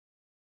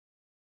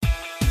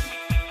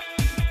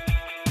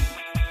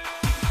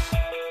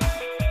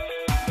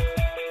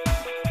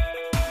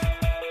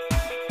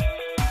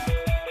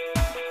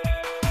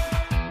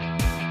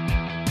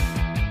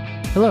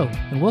Hello,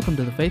 and welcome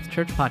to the Faith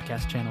Church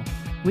Podcast channel.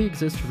 We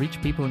exist to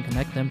reach people and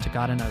connect them to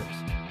God and others.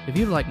 If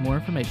you'd like more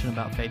information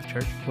about Faith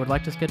Church or would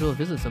like to schedule a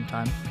visit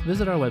sometime,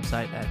 visit our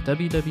website at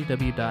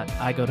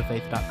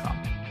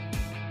www.igotofaith.com.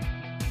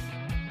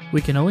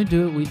 We can only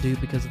do what we do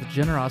because of the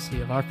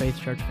generosity of our Faith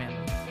Church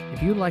family.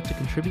 If you would like to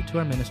contribute to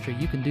our ministry,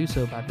 you can do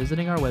so by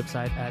visiting our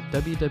website at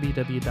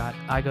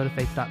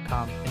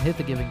www.igotofaith.com and hit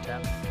the Giving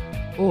tab.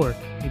 Or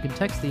you can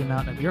text the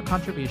amount of your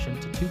contribution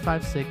to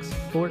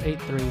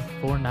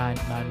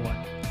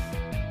 256-483-4991.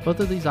 Both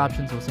of these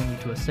options will send you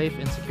to a safe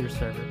and secure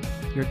server.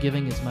 Your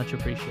giving is much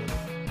appreciated.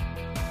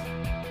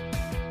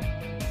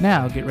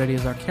 Now get ready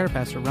as our care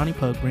pastor Ronnie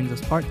Pogue brings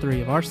us part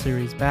 3 of our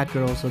series, Bad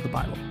Girls of the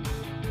Bible.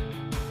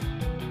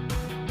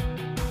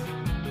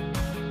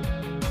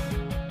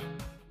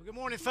 Good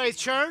morning, Faith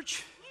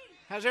Church.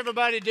 How's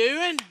everybody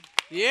doing?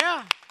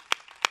 Yeah?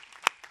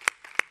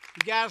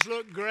 You guys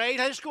look great.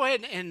 Let's go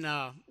ahead and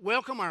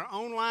welcome our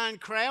online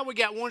crowd. We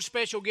got one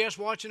special guest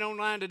watching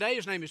online today.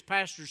 His name is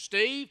Pastor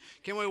Steve.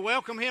 Can we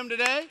welcome him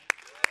today?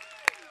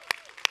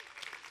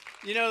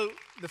 You know,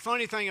 the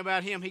funny thing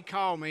about him, he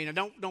called me, and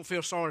don't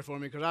feel sorry for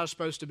me because I was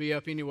supposed to be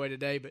up anyway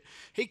today, but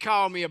he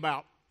called me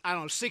about,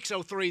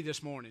 6:03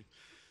 this morning.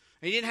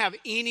 He didn't have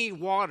any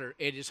water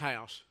at his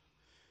house.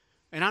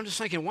 And I'm just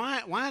thinking,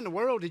 why in the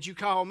world did you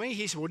call me?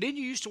 He said, well, didn't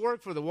you used to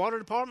work for the water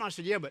department? I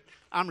said, yeah, but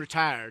I'm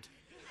retired.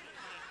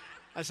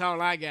 That's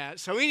all I got.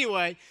 So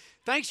anyway,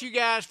 thanks you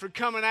guys for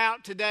coming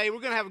out today.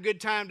 We're going to have a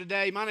good time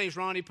today. My name is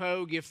Ronnie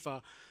Pogue. If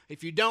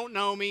you don't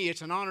know me,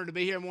 it's an honor to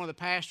be here. I'm one of the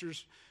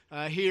pastors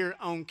here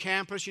on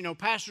campus. You know,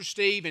 Pastor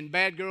Steve and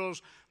Bad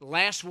Girls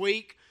last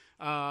week,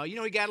 he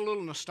got a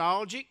little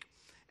nostalgic.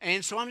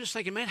 And so I'm just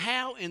thinking, man,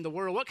 how in the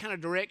world, what kind of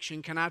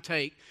direction can I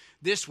take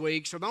this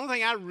week? So the only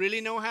thing I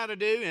really know how to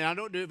do, and I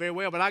don't do it very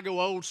well, but I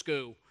go old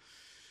school.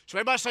 So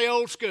everybody say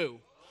old school.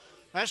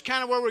 That's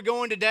kind of where we're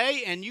going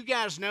today, and you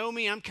guys know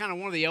me. I'm kind of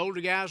one of the older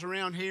guys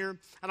around here.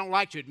 I don't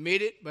like to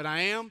admit it, but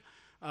I am.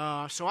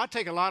 So I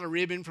take a lot of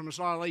ribbon from a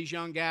lot of these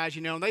young guys,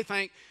 and they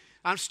think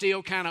I'm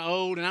still kind of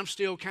old, and I'm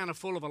still kind of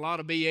full of a lot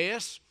of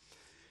BS.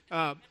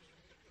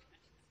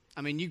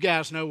 You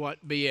guys know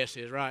what BS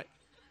is, right?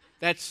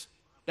 That's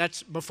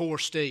before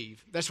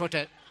Steve. That's what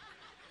that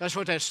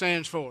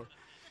stands for.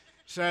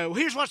 So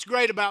here's what's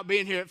great about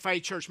being here at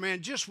Faith Church,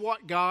 man. Just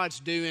what God's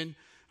doing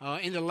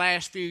in the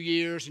last few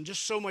years, and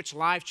just so much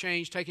life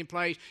change taking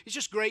place. It's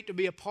just great to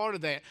be a part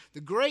of that.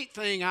 The great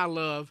thing I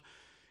love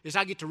is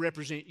I get to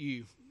represent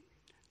you.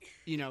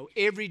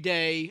 Every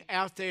day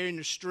out there in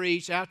the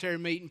streets, out there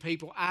meeting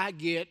people, I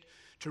get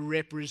to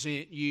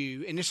represent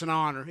you. And it's an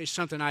honor. It's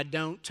something I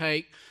don't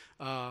take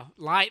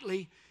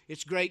lightly.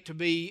 It's great to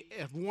be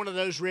one of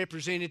those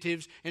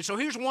representatives. And so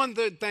here's one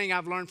good thing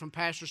I've learned from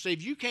Pastor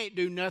Steve. You can't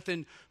do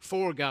nothing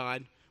for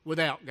God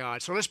without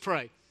God. So let's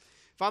pray.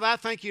 Father, I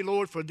thank you,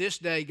 Lord, for this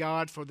day,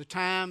 God, for the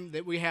time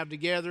that we have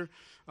together.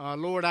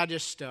 Lord, I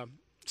just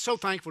so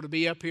thankful to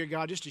be up here,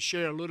 God, just to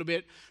share a little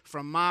bit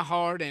from my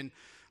heart. And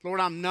Lord,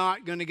 I'm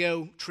not going to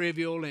go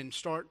trivial and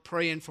start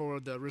praying for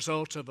the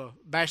results of a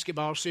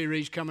basketball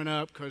series coming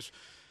up because,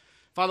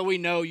 Father, we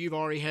know you've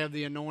already have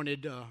the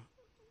anointing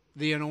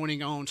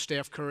on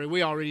Steph Curry.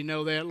 We already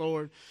know that,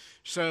 Lord.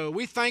 So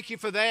we thank you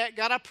for that.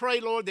 God, I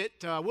pray, Lord,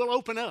 that we'll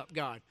open up,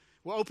 God.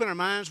 We'll open our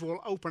minds. We'll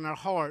open our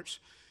hearts.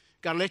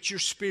 God, let your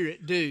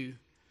Spirit do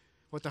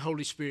what the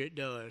Holy Spirit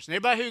does. And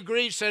everybody who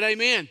agrees said amen.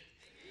 Amen.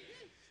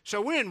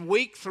 So we're in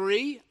week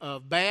 3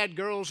 of Bad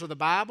Girls of the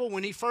Bible.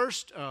 When he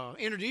first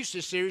introduced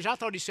this series, I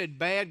thought he said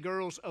Bad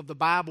Girls of the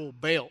Bible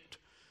Belt.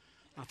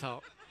 I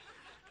thought,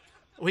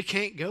 we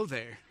can't go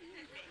there.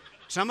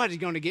 Somebody's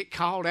going to get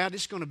called out.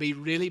 It's going to be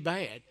really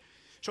bad.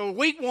 So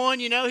week 1,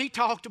 he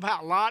talked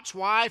about Lot's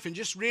wife and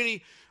just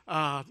really,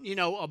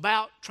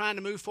 about trying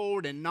to move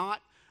forward and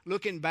not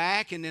looking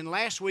back. And then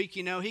last week,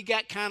 he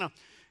got kind of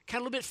a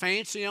little bit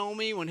fancy on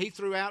me when he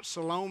threw out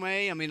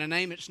Salome. A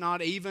name that's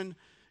not even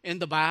in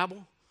the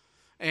Bible.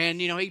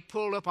 And, he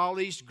pulled up all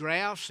these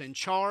graphs and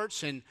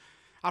charts, and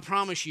I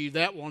promise you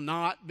that will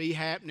not be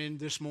happening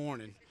this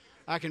morning.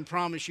 I can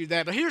promise you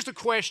that. But here's the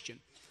question.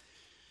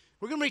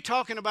 We're going to be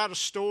talking about a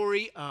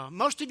story.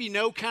 Most of you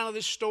know kind of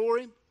this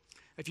story.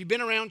 If you've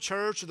been around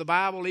church or the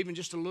Bible even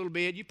just a little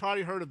bit, you've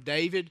probably heard of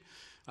David.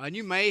 And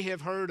you may have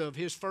heard of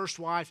his first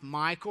wife,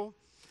 Michal.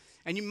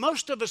 And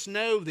most of us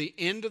know the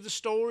end of the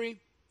story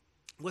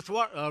with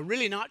what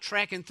really not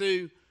tracking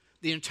through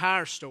the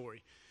entire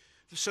story.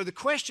 So the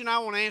question I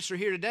want to answer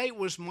here today,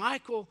 was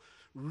Michal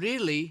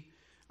really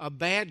a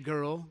bad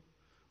girl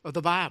of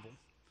the Bible?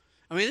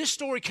 This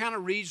story kind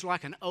of reads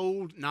like an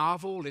old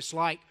novel. It's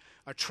like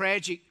a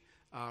tragic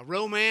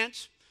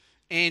romance.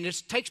 And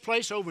it takes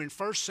place over in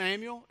 1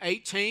 Samuel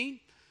 18.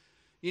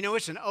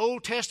 It's an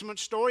Old Testament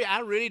story.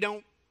 I really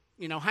don't,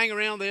 hang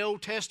around the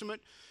Old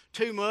Testament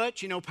too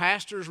much.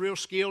 Pastor's real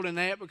skilled in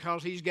that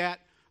because he's got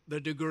the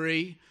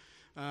degree.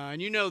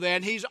 And you know that.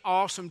 And he's an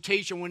awesome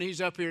teacher when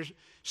he's up here.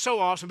 So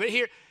awesome. But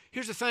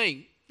here's the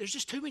thing. There's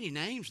just too many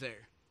names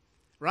there.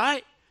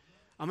 Right?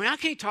 I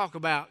can't talk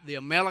about the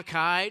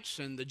Amalekites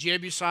and the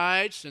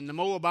Jebusites and the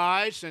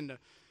Moabites and the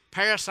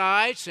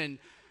Perizzites and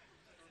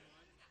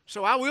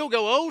So I will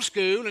go old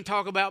school and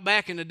talk about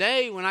back in the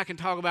day when I can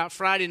talk about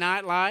Friday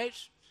Night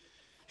Lights,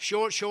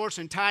 short shorts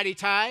and tighty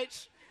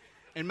tights,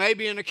 and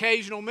maybe an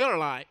occasional Miller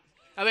Lite.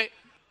 I mean,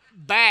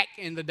 back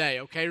in the day,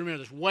 okay? Remember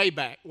this, way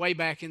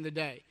back in the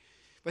day.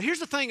 But here's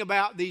the thing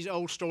about these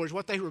old stories,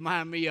 what they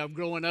remind me of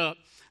growing up.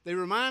 They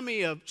remind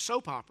me of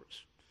soap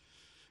operas.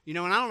 You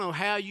know, and I don't know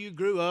how you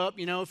grew up,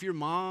 you know, if your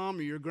mom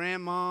or your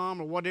grandmom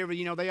or whatever,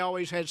 you know, they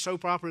always had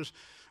soap operas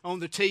on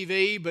the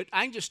TV. But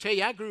I can just tell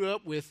you, I grew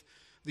up with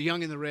The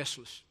Young and the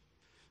Restless.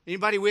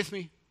 Anybody with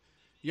me?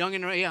 Young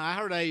and the Restless. Yeah, I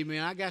heard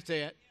amen. I got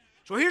that.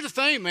 So here's the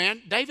thing,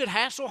 man. David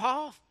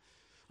Hasselhoff.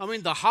 I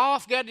mean, the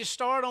Hoff got his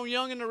start on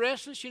Young and the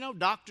Restless, you know,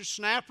 Dr.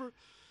 Snapper.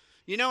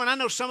 You know, and I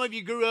know some of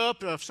you grew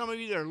up, some of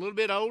you that are a little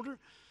bit older,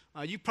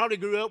 you probably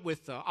grew up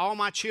with All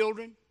My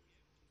Children,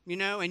 you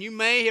know, and you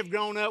may have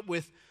grown up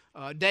with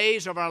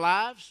Days of Our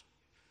Lives.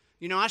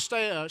 You know, I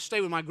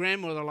stay with my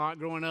grandmother a lot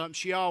growing up, and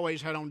she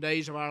always had on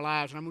Days of Our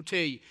Lives. And I'm going to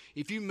tell you,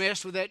 if you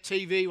messed with that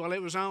TV while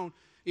it was on,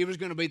 it was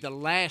going to be the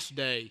last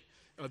day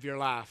of your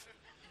life.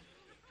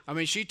 I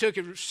mean, she took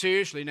it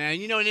seriously now.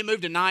 And, you know, and it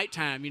moved to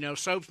nighttime. You know,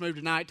 soaps moved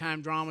to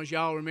nighttime dramas.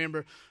 Y'all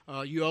remember,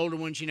 you older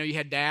ones, you know, you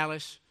had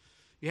Dallas.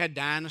 You had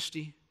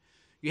Dynasty.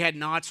 You had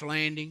Knots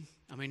Landing.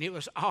 I mean, it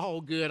was all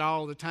good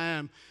all the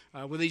time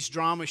with these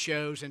drama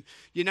shows. And,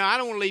 you know, I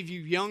don't want to leave you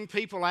young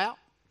people out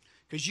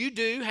because you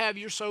do have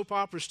your soap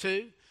operas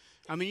too.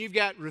 I mean, you've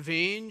got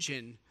Revenge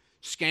and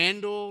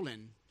Scandal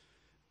and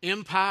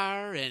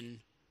Empire and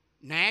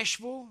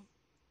Nashville.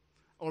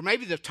 Or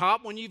maybe the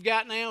top one you've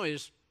got now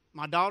is,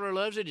 my daughter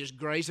loves it, is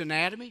Grey's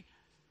Anatomy.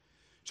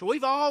 So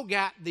we've all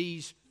got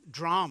these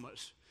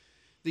dramas,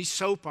 these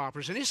soap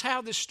operas. And it's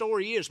how this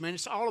story is, man.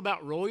 It's all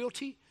about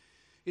royalty.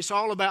 It's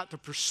all about the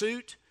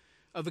pursuit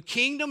of a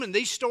kingdom. And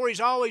these stories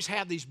always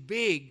have these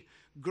big,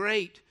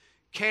 great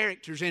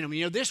characters in them.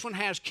 You know, this one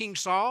has King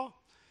Saul,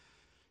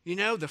 you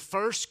know, the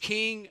first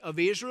king of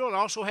Israel. It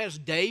also has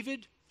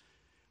David,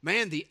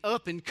 man, the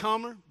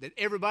up-and-comer that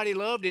everybody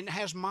loved. And it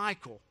has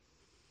Michal,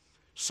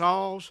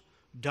 Saul's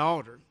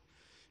daughter.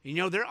 You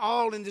know, they're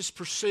all in this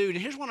pursuit.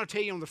 And here's what I'll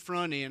tell you on the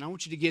front end. I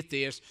want you to get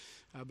this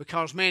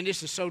because, man,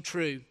 this is so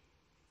true.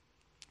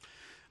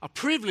 A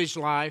privileged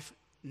life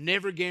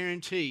never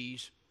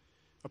guarantees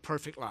a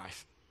perfect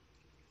life.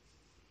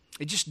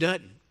 It just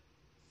doesn't.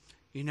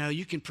 You know,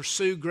 you can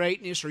pursue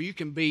greatness or you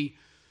can be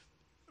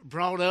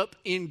brought up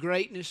in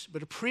greatness,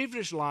 but a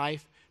privileged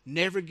life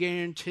never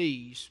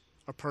guarantees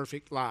a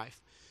perfect life.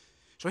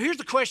 So here's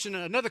the question,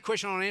 another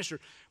question I want to answer.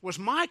 Was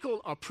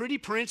Michal a pretty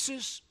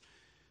princess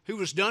who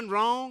was done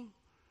wrong,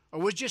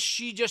 or was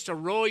she just a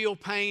royal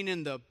pain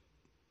in the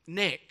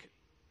neck?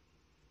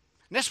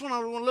 And that's what I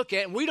want to look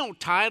at. And we don't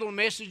title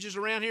messages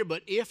around here,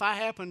 but if I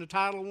happen to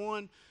title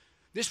one,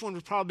 this one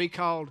would probably be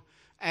called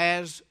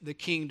As the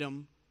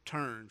Kingdom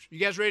Turns. You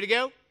guys ready to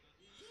go?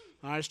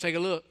 All right, let's take a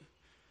look.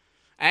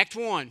 Act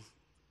 1.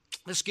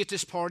 Let's get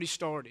this party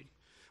started.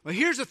 Well,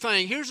 here's the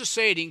thing. Here's the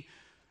setting.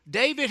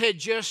 David had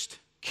just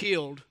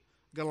killed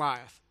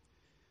Goliath.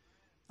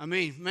 I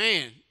mean,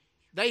 man,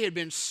 they had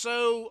been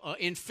so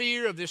in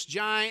fear of this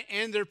giant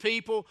and their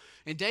people.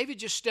 And David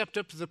just stepped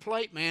up to the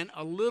plate, man.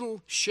 A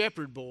little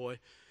shepherd boy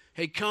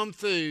had come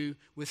through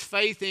with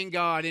faith in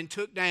God and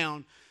took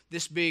down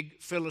this big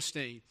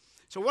Philistine.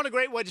 So what a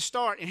great way to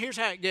start. And here's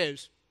how it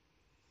goes.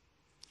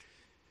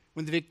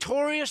 When the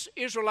victorious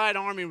Israelite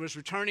army was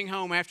returning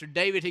home after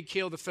David had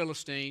killed the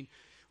Philistine,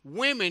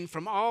 women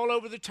from all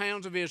over the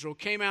towns of Israel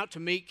came out to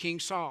meet King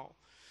Saul.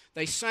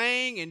 They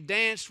sang and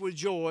danced with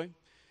joy,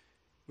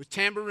 with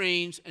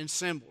tambourines and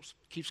cymbals.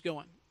 Keeps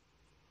going.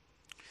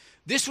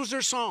 This was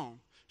their song.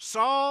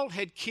 Saul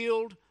had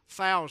killed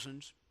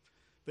thousands,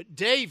 but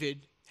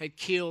David had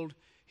killed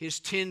his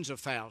tens of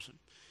thousands.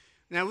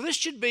 Now, this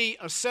should be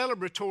a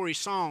celebratory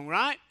song,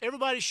 right?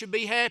 Everybody should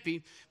be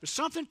happy, but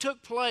something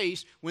took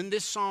place when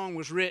this song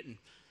was written.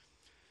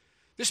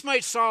 This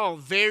made Saul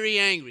very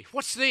angry.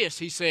 What's this?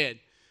 He said.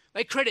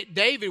 They credit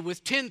David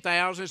with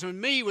 10,000s and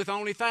me with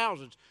only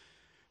thousands.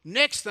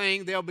 Next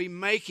thing, they'll be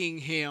making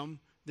him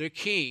their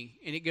king.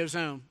 And it goes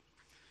on.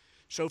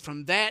 So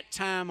from that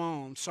time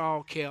on,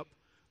 Saul kept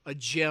a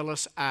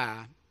jealous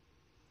eye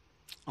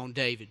on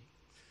David.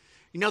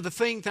 You know, the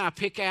thing that I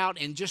pick out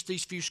in just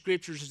these few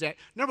scriptures is that,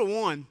 number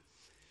one,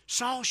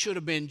 Saul should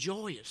have been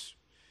joyous.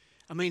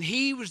 I mean,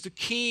 he was the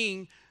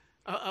king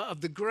of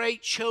the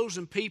great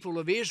chosen people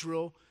of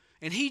Israel,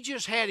 and he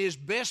just had his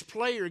best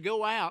player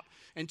go out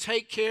and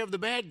take care of the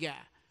bad guy.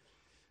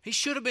 He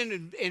should have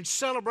been in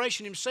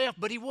celebration himself,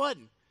 but he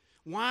wasn't.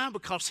 Why?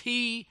 Because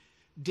he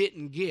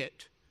didn't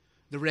get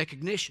the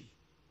recognition.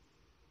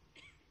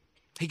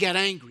 He got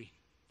angry.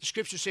 The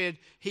scripture said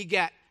he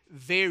got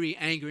very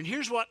angry. And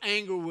here's what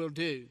anger will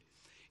do.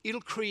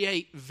 It'll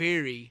create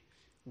very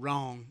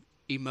wrong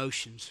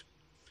emotions.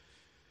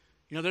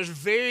 You know, there's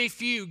very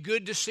few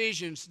good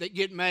decisions that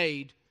get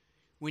made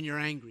when you're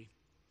angry.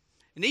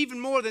 And even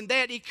more than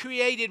that, it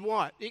created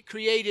what? It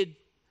created...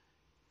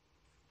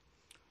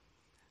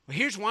 Well,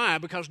 here's why.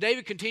 Because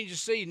David continued to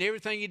see, and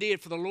everything he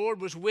did, for the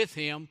Lord was with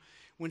him.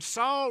 When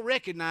Saul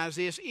recognized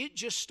this, it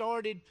just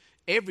started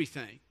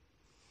everything.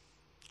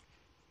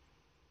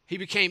 he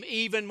became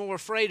even more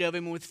afraid of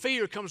him. And with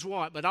fear comes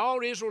what? But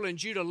all Israel and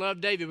Judah loved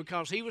David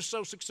because he was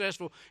so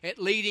successful at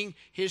leading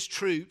his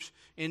troops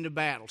into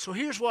battle. So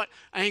here's what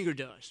anger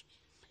does.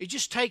 It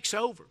just takes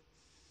over.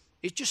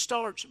 It just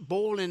starts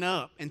boiling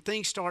up and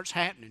things starts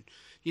happening.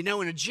 You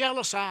know, in a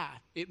jealous eye,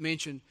 it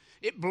mentioned,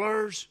 it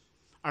blurs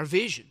our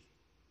vision.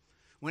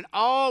 When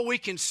all we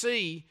can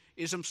see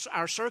is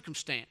our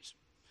circumstance.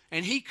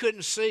 And he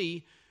couldn't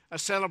see a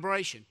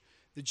celebration.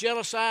 The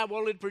jealous eye,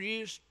 what did it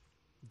produce?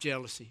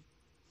 Jealousy.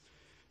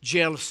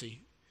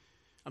 Jealousy.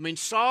 I mean,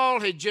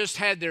 Saul had just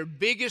had their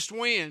biggest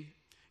win,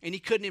 and he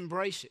couldn't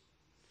embrace it.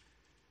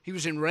 He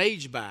was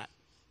enraged by it.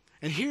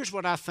 And here's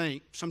what I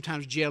think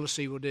sometimes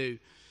jealousy will do.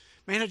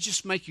 Man, it'll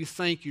just make you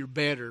think you're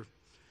better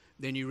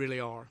than you really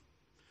are.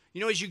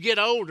 You know, as you get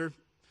older,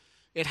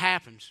 it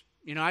happens.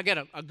 You know, I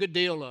got a good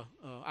deal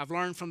I've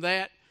learned from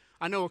that.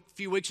 I know a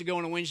few weeks ago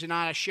on a Wednesday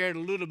night, I shared a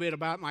little bit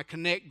about my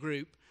Connect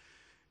group.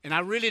 And I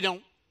really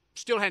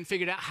still hadn't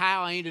figured out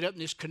how I ended up in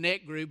this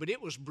Connect group, but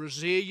it was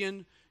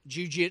Brazilian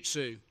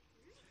Jiu-Jitsu.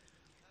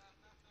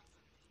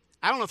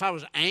 I don't know if I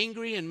was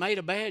angry and made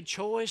a bad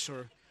choice,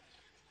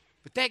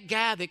 but that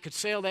guy that could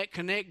sell that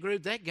Connect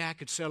group, that guy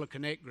could sell a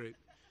Connect group.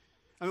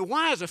 I mean,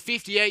 why is a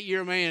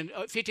 58-year-old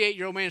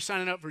man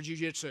signing up for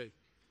Jiu-Jitsu?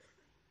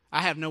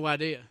 I have no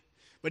idea.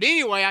 But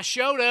anyway, I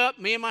showed up,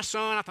 me and my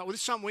son. I thought, well,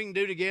 this is something we can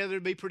do together.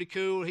 It'd be pretty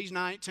cool. He's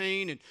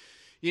 19. And,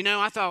 you know,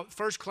 I thought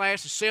first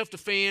class is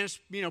self-defense,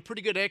 you know,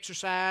 pretty good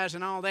exercise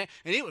and all that.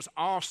 And it was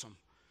awesome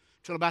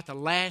until about the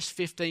last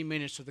 15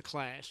 minutes of the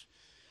class.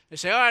 They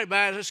say, all right,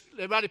 guys,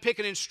 everybody pick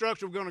an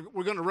instructor.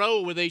 We're going to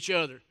roll with each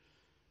other.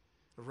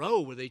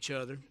 Roll with each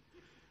other.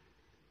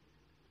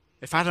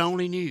 If I'd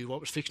only knew what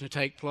was fixing to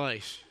take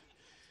place.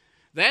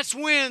 That's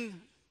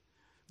when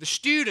the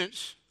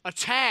students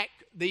attack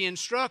the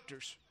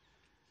instructors.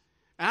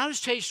 And I'll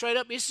just tell you straight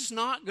up, this is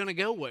not going to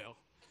go well.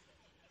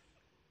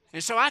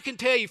 And so I can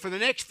tell you for the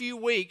next few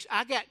weeks,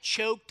 I got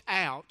choked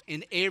out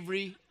in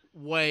every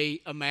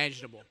way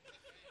imaginable.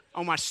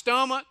 On my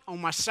stomach, on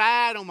my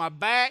side, on my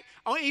back,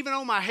 even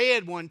on my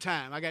head one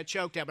time, I got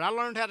choked out. But I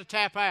learned how to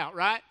tap out,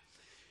 right?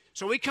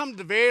 So we come to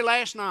the very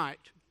last night.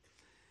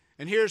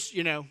 And here's,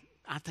 you know,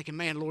 I'm thinking,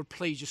 man, Lord,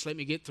 please just let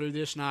me get through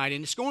this night.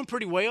 And it's going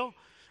pretty well.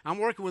 I'm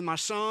working with my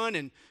son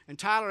and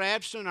Tyler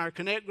Abston, our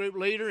Connect group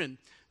leader, and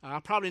I'll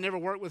probably never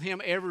work with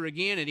him ever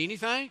again at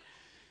anything.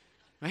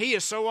 Now, he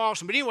is so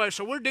awesome. But anyway,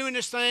 so we're doing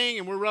this thing,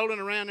 and we're rolling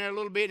around there a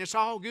little bit, and it's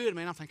all good,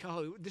 man. I'm thinking,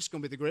 oh, this is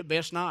going to be the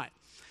best night.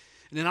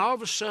 And then all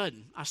of a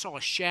sudden, I saw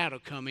a shadow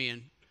come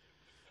in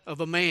of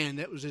a man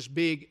that was as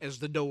big as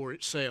the door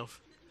itself.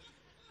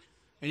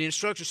 And the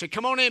instructor said,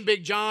 come on in,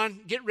 Big John.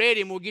 Get ready,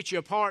 and we'll get you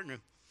a partner.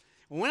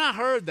 Well, when I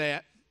heard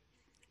that,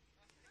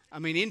 I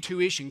mean,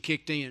 intuition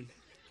kicked in.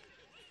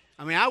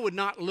 I mean, I would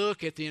not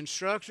look at the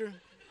instructor.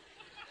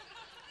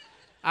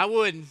 I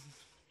wouldn't.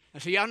 I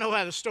said, y'all know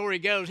how the story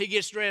goes. He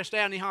gets dressed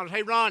out and he hollers,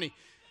 hey, Ronnie,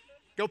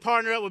 go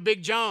partner up with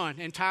Big John.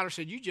 And Tyler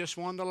said, you just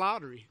won the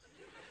lottery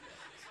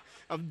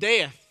of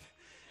death.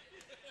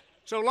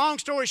 So long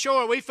story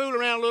short, we fooled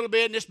around a little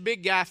bit, and this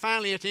big guy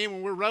finally at the end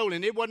when we're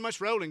rolling, it wasn't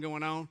much rolling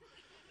going on.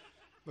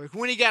 But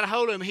when he got a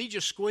hold of him, he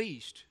just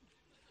squeezed.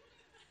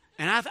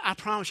 And I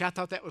promise you, I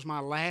thought that was my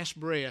last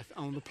breath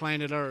on the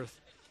planet Earth.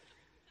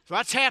 So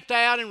I tapped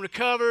out and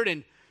recovered,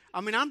 and I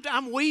mean,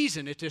 I'm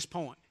wheezing at this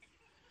point.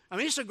 I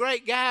mean, it's a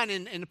great guy,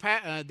 and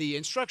the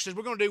instructor says,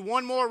 we're going to do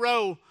one more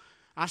roll.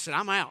 I said,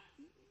 I'm out.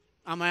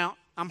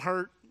 I'm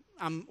hurt.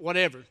 I'm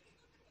whatever.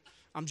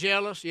 I'm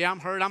jealous. Yeah, I'm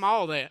hurt. I'm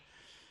all that.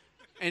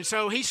 And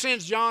so he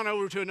sends John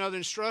over to another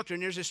instructor,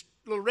 and there's this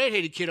little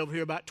redheaded kid over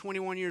here about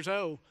 21 years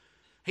old.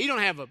 He don't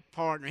have a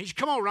partner. He said,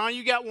 come on, Ron,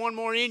 you got one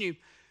more in you.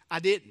 I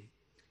didn't.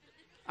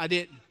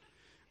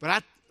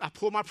 But I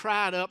pulled my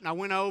pride up, and I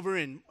went over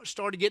and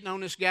started getting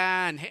on this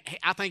guy, and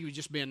I think he was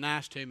just being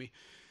nice to me.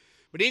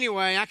 But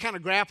anyway, I kind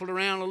of grappled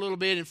around a little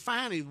bit, and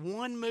finally,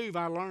 one move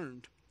I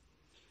learned,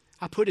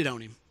 I put it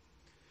on him.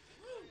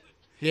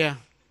 Yeah,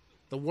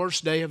 the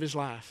worst day of his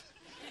life.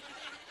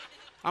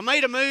 I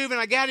made a move, and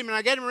I got him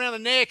around the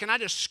neck, and I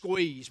just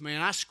squeezed,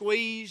 man. I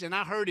squeezed, and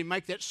I heard him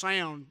make that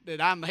sound that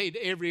I made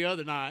every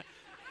other night.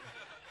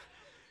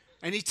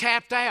 And he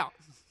tapped out.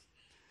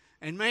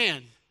 And,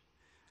 man,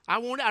 I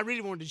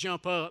really wanted to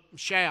jump up and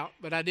shout,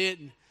 but I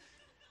didn't.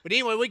 But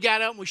anyway, we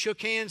got up, and we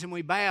shook hands, and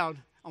we bowed.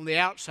 On the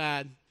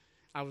outside,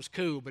 I was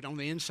cool, but on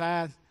the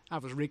inside, I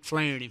was Ric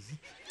Flairing him.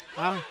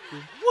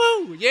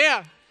 Woo,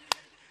 yeah.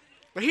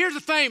 But here's the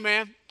thing,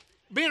 man.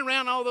 Being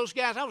around all those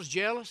guys, I was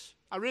jealous.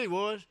 I really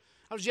was.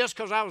 I was jealous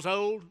because I was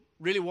old,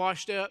 really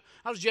washed up.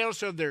 I was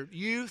jealous of their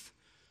youth,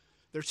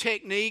 their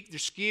technique, their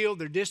skill,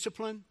 their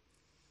discipline.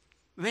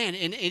 Man,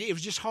 and it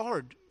was just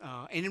hard.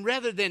 And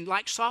rather than,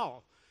 like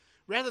Saul,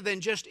 rather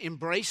than just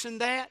embracing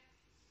that,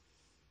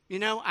 you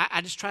know, I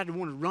just tried to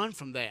want to run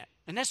from that.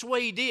 And that's the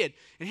way he did.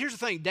 And here's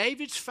the thing.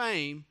 David's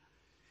fame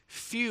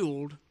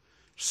fueled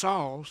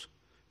Saul's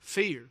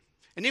fear.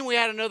 And then we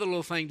add another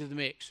little thing to the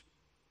mix.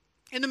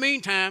 In the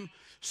meantime,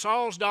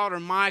 Saul's daughter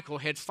Michal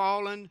had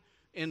fallen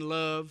in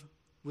love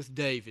with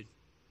David.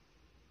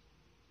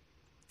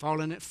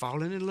 Fallen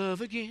in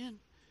love again.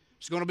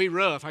 It's going to be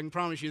rough, I can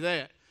promise you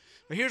that.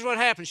 But here's what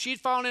happened. She'd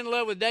fallen in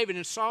love with David,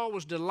 and Saul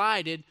was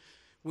delighted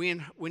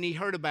when he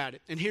heard about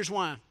it. And here's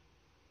why.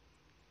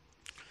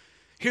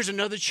 Here's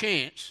another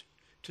chance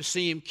to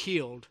see him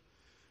killed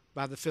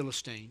by the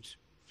Philistines.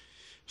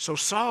 So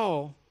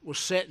Saul was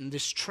setting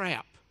this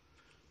trap,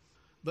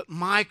 but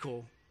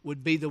Michal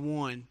would be the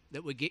one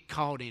that would get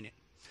caught in it.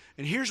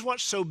 And here's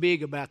what's so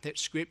big about that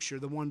scripture,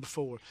 the one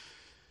before.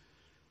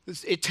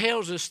 It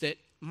tells us that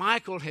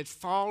Michal had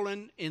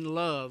fallen in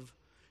love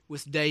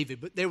with David,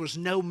 but there was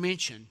no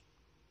mention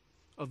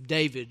of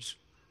David's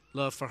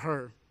love for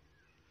her.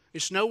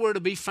 It's nowhere to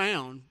be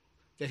found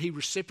that he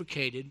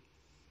reciprocated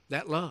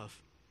that love.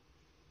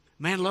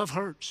 Man, love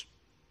hurts.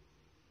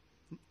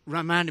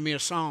 Reminded me of a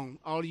song.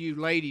 All of you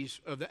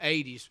ladies of the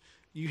 80s,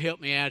 you help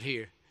me out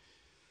here.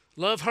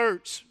 Love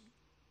hurts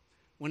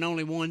when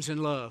only one's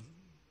in love.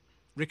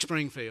 Rick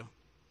Springfield.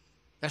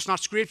 That's not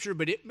scripture,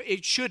 but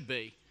it should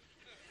be.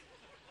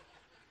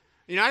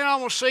 You know, I can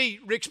almost see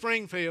Rick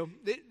Springfield.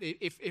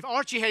 If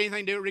Archie had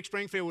anything to do with Rick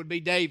Springfield, it would be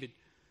David.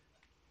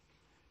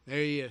 There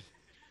he is.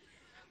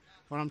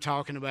 What I'm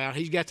talking about.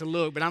 He's got the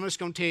look, but I'm just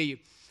going to tell you,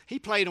 he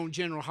played on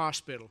General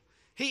Hospital.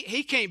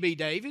 He can't be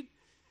David.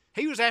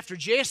 He was after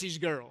Jesse's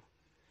girl.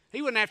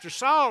 He wasn't after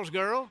Saul's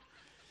girl.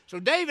 So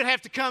David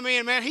have to come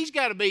in, man. He's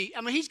got to be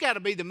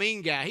the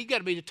mean guy. He's got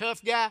to be the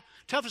tough guy,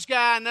 toughest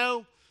guy I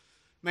know.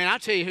 Man, I'll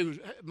tell you who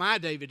my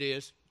David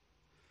is.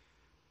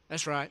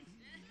 That's right.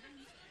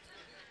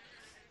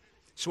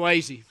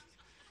 Swayze.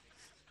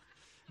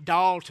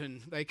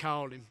 Dalton, they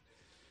called him.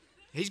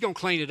 He's going to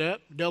clean it up,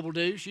 double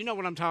deuce. You know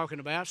what I'm talking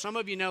about. Some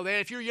of you know that.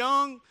 If you're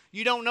young,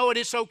 you don't know it,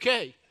 it's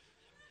okay.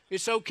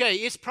 It's okay.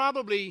 It's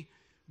probably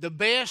the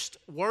best,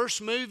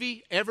 worst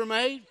movie ever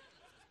made.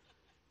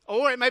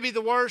 Or it may be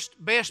the worst,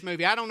 best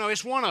movie. I don't know.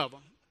 It's one of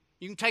them.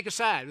 You can take a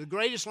side. The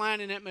greatest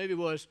line in that movie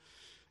was,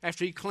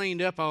 after he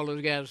cleaned up all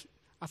those guys,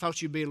 I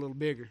thought you'd be a little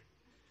bigger.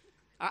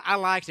 I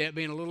like that,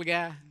 being a little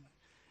guy.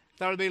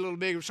 Thought it'd be a little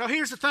bigger. So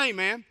here's the thing,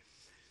 man.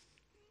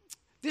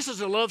 This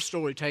is a love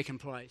story taking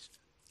place.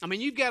 I mean,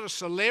 you've got a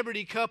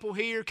celebrity couple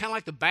here, kind of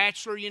like The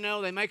Bachelor, you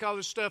know. They make all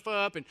this stuff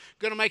up and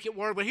going to make it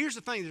work. But here's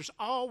the thing. There's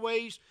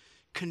always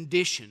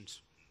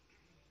conditions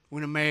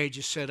when a marriage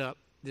is set up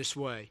this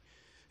way.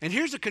 And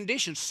here's the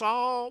condition.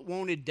 Saul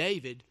wanted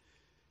David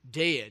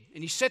dead.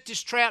 And he set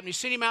this trap and he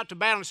sent him out to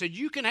battle and said,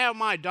 you can have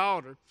my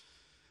daughter.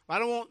 I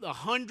don't want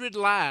 100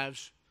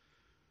 lives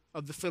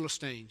of the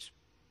Philistines.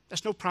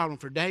 That's no problem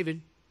for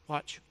David.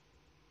 Watch.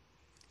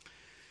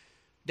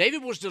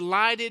 David was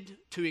delighted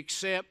to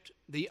accept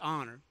the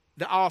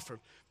offer,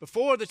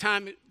 before the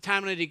time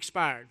had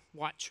expired.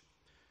 Watch.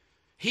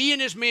 He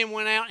and his men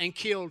went out and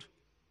killed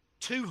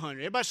 200.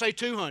 Everybody say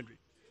 200.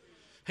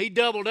 He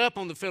doubled up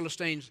on the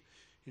Philistines.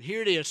 And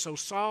here it is. So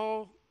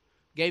Saul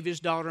gave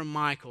his daughter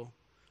Michal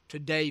to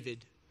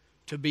David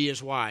to be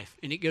his wife.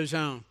 And it goes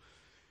on.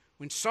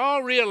 When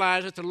Saul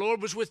realized that the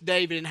Lord was with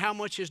David and how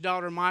much his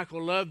daughter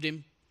Michal loved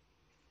him,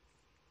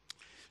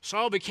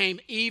 Saul became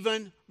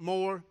even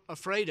more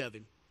afraid of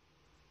him.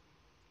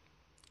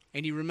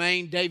 And he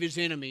remained David's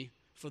enemy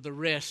for the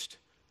rest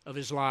of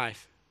his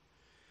life.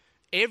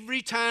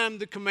 Every time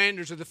the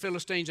commanders of the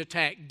Philistines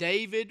attacked,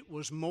 David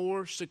was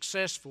more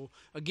successful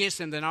against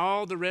them than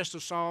all the rest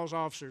of Saul's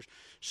officers.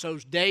 So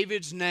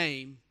David's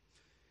name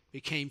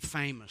became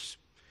famous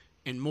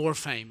and more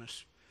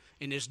famous.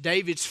 And as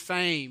David's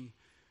fame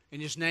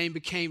and his name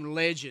became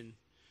legend,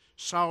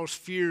 Saul's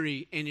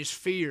fury and his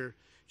fear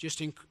just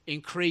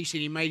increased,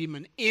 and he made him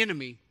an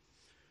enemy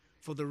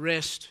for the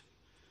rest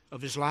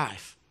of his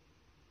life.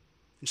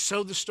 And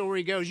so the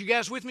story goes. You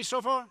guys with me so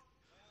far? All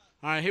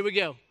right, here we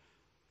go.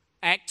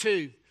 Act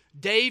 2.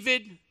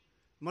 David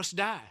must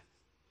die.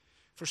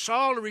 For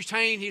Saul to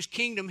retain his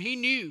kingdom, he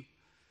knew.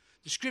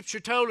 The scripture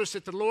told us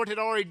that the Lord had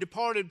already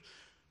departed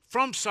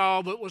from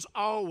Saul, but was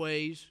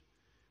always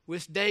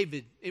with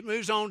David. It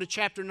moves on to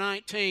chapter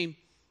 19.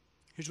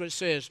 Here's what it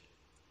says.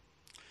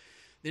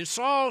 Then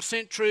Saul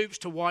sent troops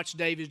to watch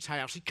David's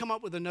house. He'd come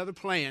up with another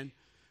plan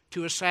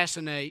to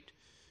assassinate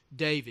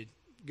David.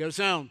 It goes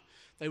on.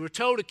 They were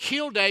told to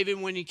kill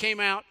David when he came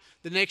out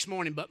the next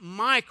morning. But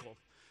Michal,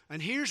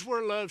 and here's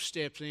where love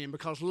steps in,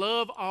 because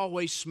love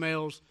always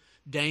smells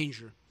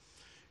danger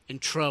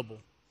and trouble.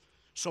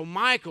 So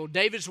Michal,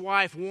 David's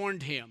wife,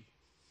 warned him,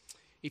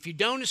 if you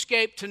don't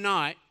escape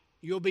tonight,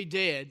 you'll be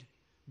dead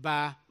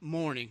by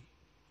morning.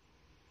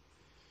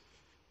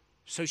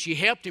 So she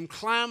helped him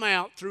climb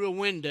out through a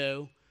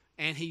window,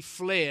 and he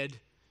fled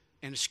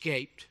and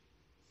escaped.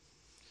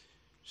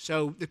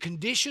 So the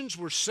conditions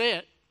were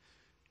set.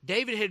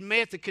 David had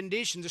met the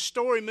conditions. The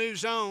story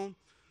moves on.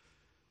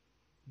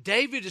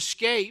 David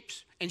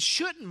escapes, and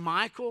shouldn't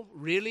Michal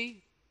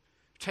really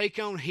take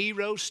on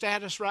hero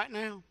status right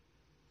now?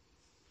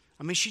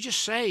 I mean, she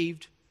just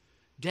saved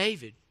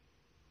David,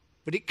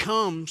 but it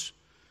comes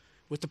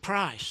with the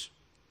price.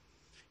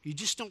 You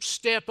just don't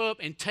step up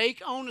and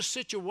take on a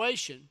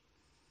situation.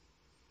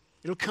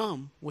 It'll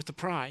come with the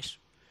price.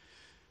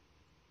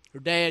 Her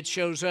dad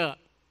shows up.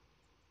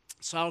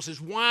 Saul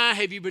says, why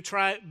have you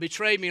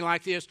betrayed me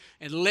like this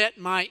and let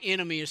my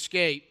enemy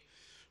escape?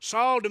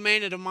 Saul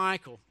demanded of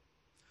Michal.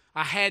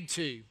 I had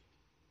to,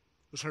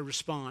 was her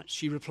response.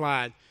 She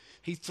replied,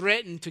 he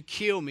threatened to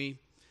kill me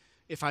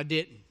if I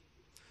didn't.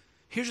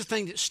 Here's the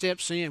thing that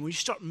steps in. When you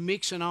start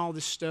mixing all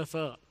this stuff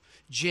up,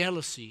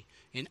 jealousy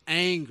and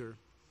anger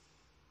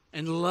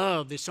and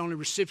love that's only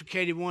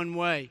reciprocated one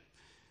way,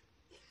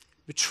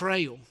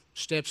 betrayal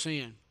steps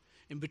in.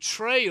 And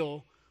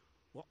betrayal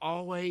will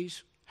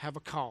always have a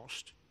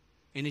cost.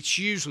 And it's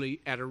usually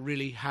at a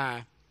really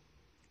high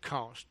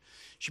cost.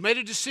 She made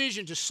a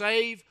decision to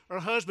save her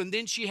husband.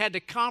 Then she had to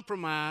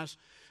compromise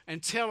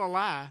and tell a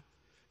lie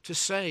to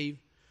save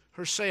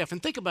herself.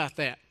 And think about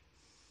that.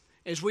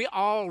 As we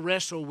all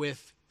wrestle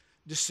with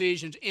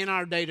decisions in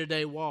our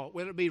day-to-day walk,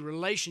 whether it be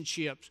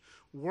relationships,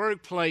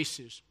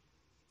 workplaces,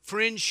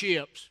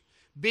 friendships,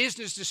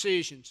 business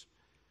decisions,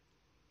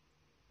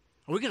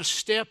 are we going to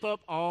step up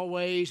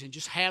always and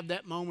just have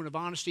that moment of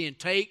honesty and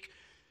take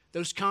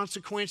those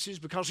consequences?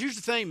 Because here's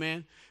the thing,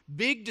 man.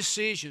 Big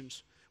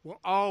decisions will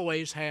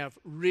always have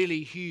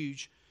really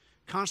huge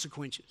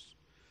consequences.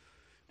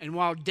 And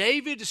while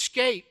David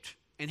escaped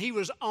and he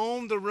was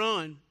on the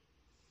run,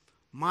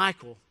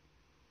 Michal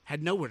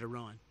had nowhere to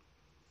run.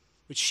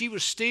 But she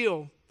was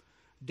still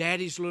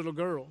daddy's little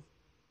girl.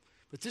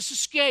 But this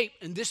escape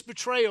and this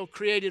betrayal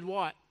created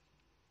what?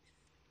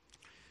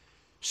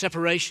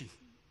 Separation.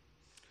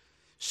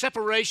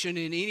 Separation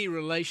in any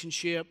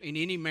relationship, in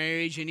any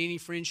marriage, in any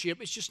friendship,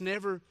 it's just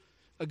never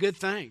a good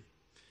thing.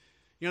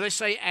 You know, they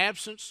say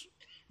absence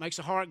makes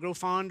the heart grow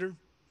fonder.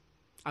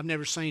 I've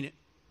never seen it.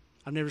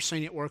 I've never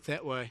seen it work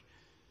that way.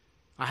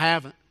 I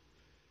haven't.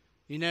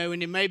 You know,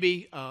 and it may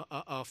be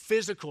a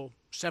physical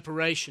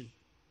separation.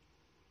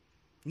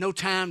 No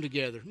time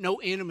together,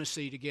 no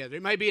intimacy together.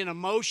 It may be an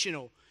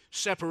emotional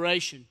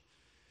separation.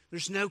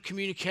 There's no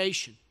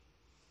communication.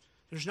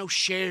 There's no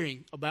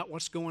sharing about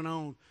what's going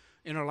on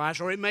in our lives.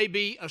 Or it may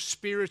be a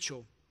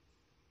spiritual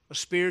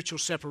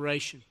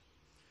separation,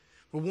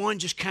 where one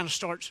just kind of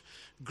starts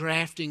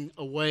grafting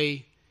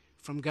away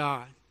from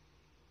God.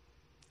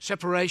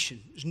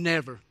 Separation is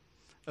never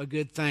a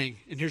good thing.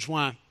 And here's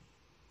why.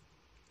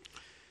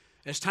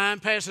 As time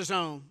passes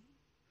on,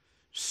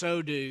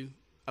 so do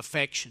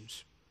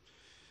affections.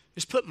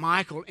 This put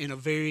Michal in a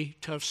very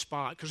tough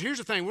spot. Because here's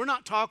the thing. We're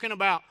not talking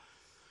about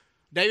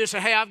David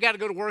said, hey, I've got to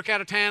go to work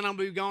out of town. I'm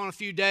going to be gone a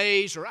few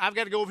days. Or I've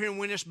got to go over here and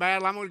win this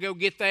battle. I'm going to go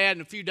get that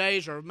in a few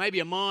days or maybe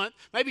a month,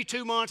 maybe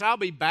 2 months. I'll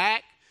be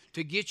back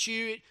to get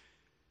you.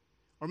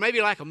 Or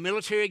maybe like a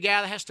military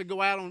guy that has to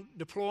go out on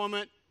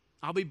deployment.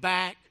 I'll be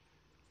back.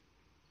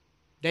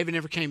 David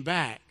never came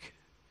back.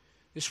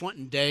 This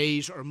wasn't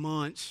days or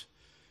months.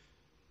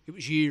 It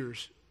was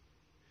years.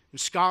 And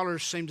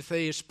scholars seem to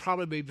say it's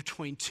probably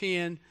between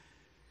 10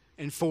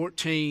 and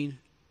 14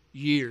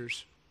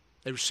 years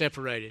they were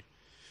separated.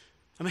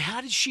 I mean,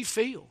 how did she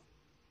feel?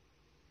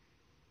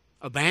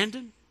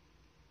 Abandoned?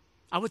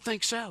 I would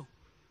think so.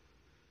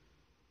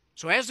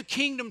 So as the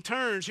kingdom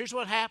turns, here's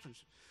what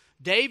happens.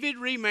 David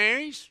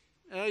remarries.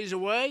 He's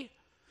away.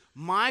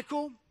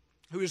 Michal,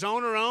 who is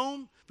on her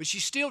own, but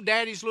she's still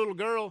daddy's little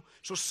girl.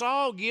 So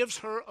Saul gives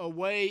her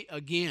away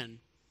again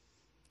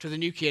to the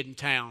new kid in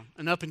town,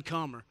 an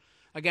up-and-comer,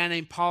 a guy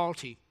named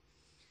Palti.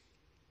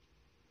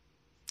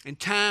 And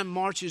time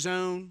marches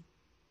on.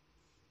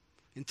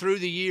 And through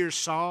the years,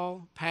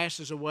 Saul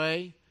passes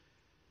away.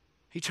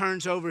 He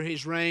turns over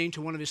his reign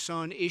to one of his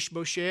sons,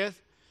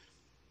 Ishbosheth.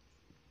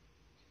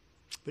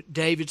 But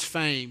David's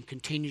fame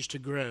continues to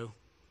grow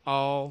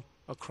all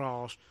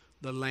across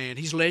the land.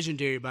 He's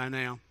legendary by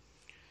now.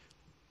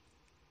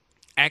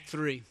 Act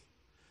 3.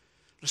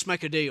 Let's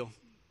make a deal.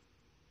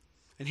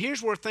 And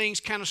here's where things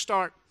kind of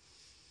start.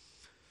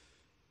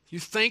 You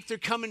think they're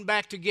coming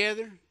back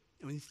together,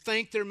 and you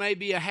think there may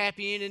be a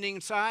happy ending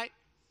in sight.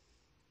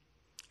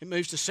 It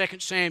moves to 2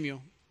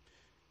 Samuel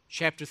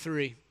chapter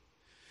 3.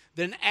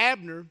 Then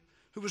Abner,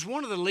 who was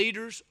one of the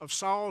leaders of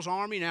Saul's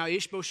army, now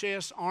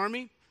Ishbosheth's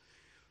army,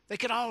 they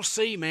could all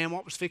see, man,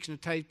 what was fixing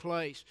to take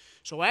place.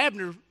 So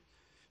Abner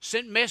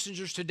sent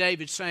messengers to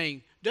David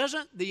saying,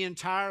 doesn't the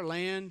entire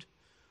land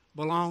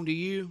belong to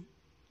you?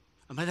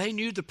 I mean, they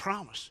knew the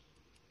promise.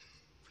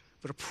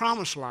 But a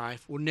promised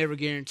life will never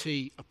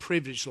guarantee a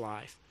privileged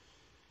life.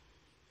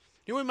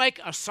 You will make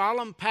a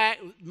solemn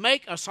pact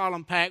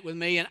with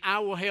me, and I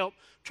will help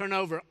turn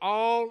over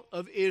all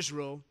of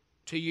Israel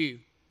to you.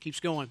 Keeps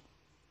going.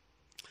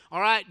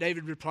 All right,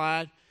 David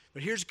replied,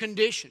 but here's a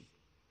condition.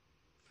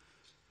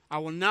 I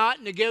will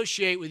not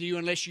negotiate with you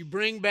unless you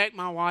bring back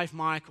my wife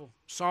Michal,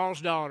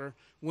 Saul's daughter,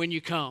 when you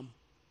come.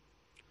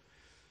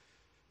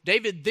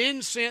 David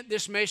then sent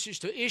this message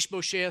to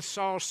Ishbosheth,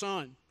 Saul's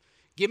son.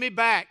 Give me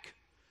back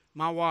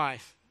my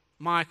wife,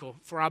 Michal,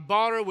 for I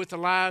bought her with the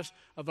lives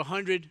of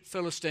 100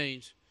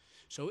 Philistines.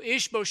 So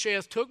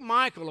Ishbosheth took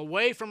Michal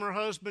away from her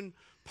husband,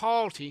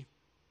 Palti,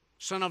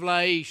 son of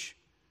Laish.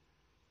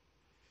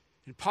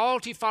 And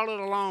Palti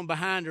followed along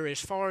behind her as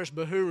far as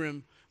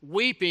Bahurim,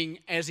 weeping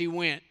as he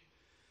went.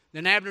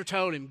 Then Abner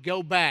told him,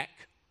 go back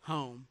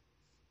home.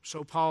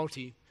 So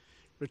Palti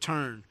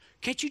returned.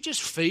 Can't you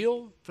just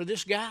feel for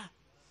this guy?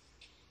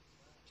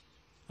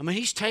 I mean,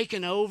 he's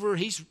taken over.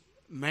 He's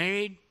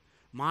married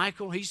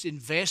Michal. He's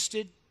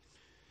invested.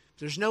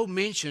 There's no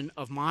mention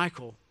of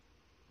Michal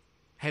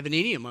having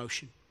any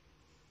emotion.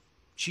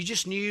 She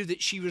just knew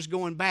that she was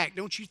going back.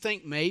 Don't you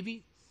think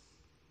maybe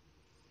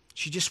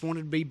she just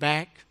wanted to be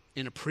back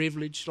in a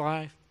privileged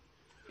life,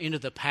 into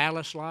the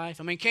palace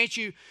life? I mean, can't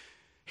you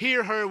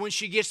hear her when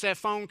she gets that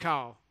phone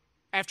call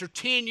after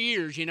 10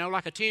 years,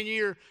 like a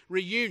 10-year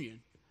reunion?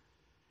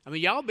 I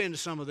mean, y'all been to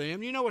some of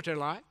them. You know what they're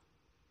like.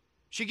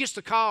 She gets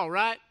the call,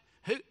 right?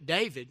 Who?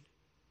 David.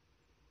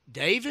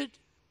 David?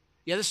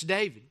 Yeah, this is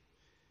David.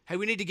 Hey,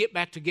 we need to get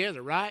back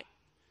together, right?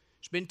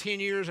 It's been 10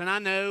 years, and I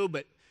know,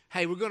 but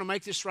hey, we're going to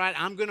make this right.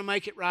 I'm going to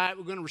make it right.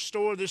 We're going to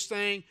restore this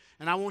thing,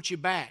 and I want you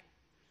back.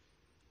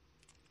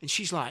 And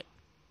she's like,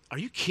 are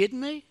you kidding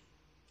me?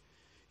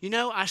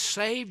 I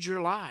saved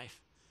your life.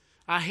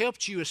 I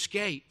helped you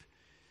escape.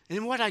 And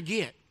then what'd I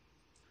get?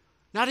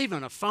 Not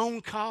even a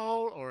phone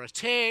call or a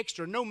text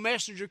or no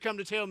messenger come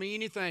to tell me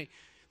anything.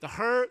 The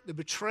hurt, the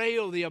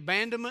betrayal, the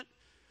abandonment.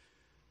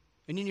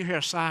 And then you hear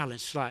a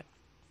silence like,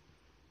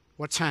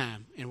 what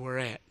time and where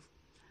at?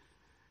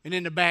 And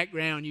in the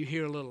background you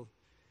hear a little,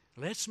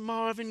 let's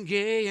Marvin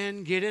Gaye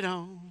and get it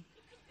on.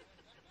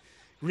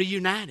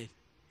 Reunited.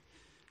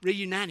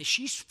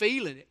 She's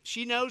feeling it.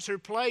 She knows her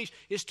place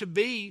is to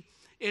be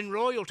in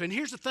royalty. And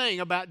here's the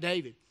thing about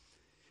David.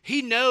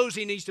 He knows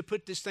he needs to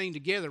put this thing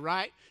together,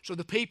 right? So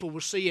the people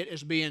will see it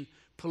as being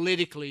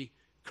politically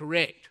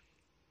correct.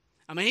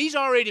 I mean, he's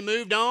already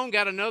moved on,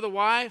 got another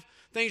wife.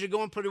 Things are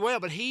going pretty well,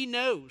 but he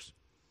knows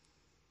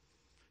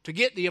to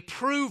get the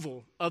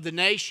approval of the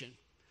nation,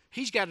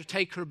 he's got to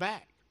take her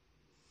back.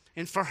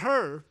 And for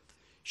her,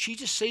 she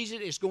just sees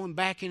it as going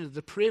back into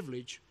the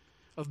privilege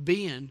of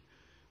being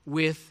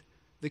with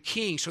the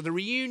king. So the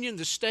reunion,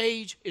 the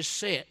stage is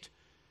set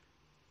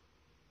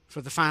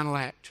for the final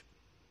act.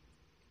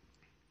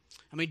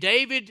 I mean,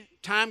 David,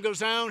 time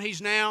goes on,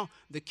 he's now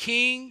the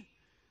king.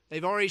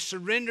 They've already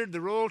surrendered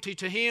the royalty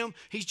to him.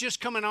 He's just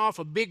coming off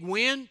a big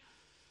win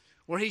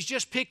where he's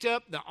just picked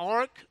up the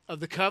Ark of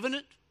the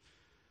Covenant,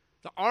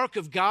 the Ark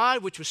of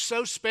God, which was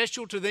so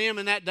special to them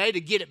in that day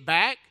to get it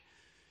back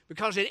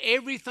because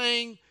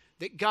everything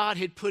that God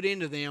had put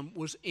into them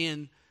was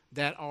in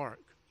that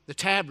Ark. The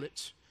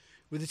tablets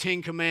with the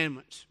 10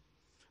 Commandments,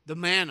 the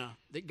manna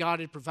that God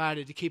had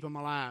provided to keep them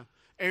alive,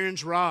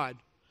 Aaron's rod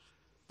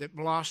that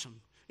blossomed.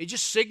 It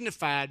just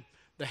signified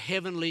the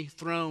heavenly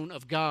throne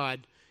of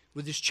God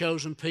with his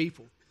chosen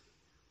people.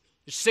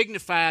 It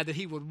signified that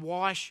he would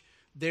wash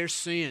their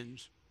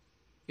sins.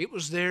 It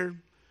was their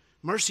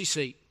mercy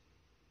seat.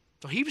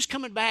 So he was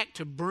coming back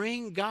to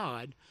bring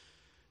God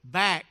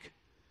back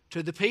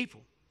to the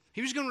people.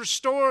 He was going to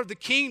restore the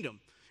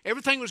kingdom.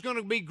 Everything was going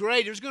to be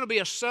great. It was going to be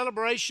a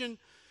celebration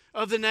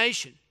of the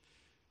nation.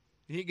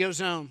 And it goes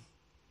on.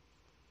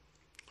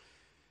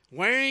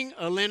 Wearing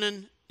a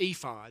linen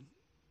ephod.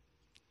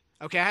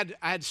 Okay,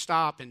 I had to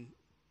stop and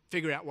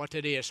figure out what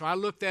that is. So I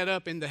looked that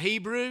up in the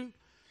Hebrew.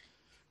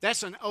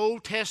 That's an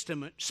Old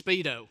Testament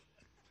Speedo.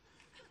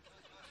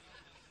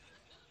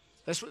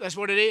 That's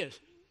what it is.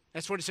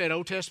 That's what it said,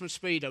 Old Testament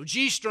Speedo.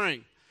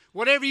 G-string.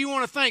 Whatever you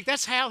want to think.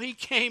 That's how he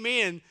came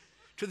in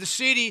to the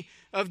city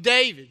of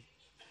David.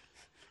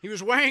 He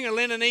was wearing a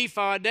linen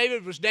ephod.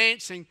 David was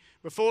dancing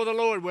before the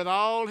Lord with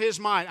all his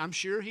might. I'm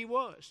sure he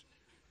was.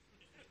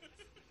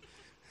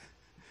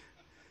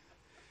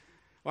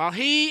 While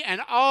he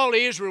and all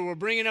Israel were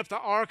bringing up the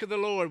ark of the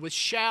Lord with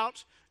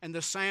shouts and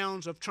the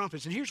sounds of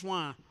trumpets. And here's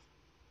why.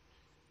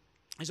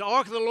 As the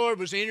ark of the Lord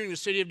was entering the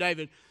city of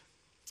David,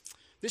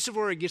 this is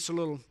where it gets a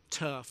little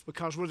tough,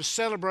 because where the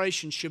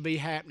celebration should be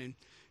happening,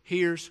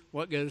 here's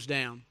what goes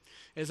down.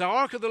 As the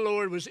ark of the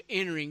Lord was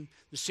entering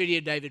the city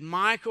of David,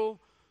 Michal,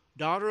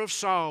 daughter of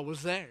Saul,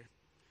 was there.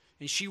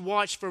 And she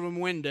watched from a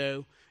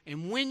window.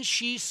 And when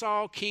she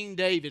saw King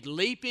David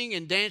leaping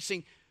and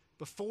dancing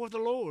before the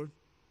Lord,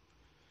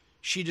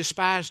 she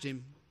despised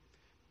him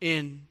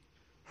in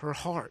her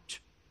heart.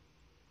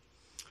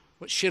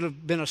 What should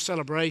have been a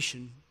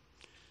celebration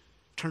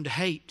turned to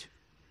hate,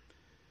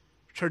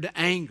 turned to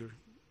anger.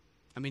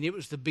 I mean, it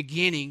was the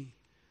beginning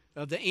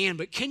of the end.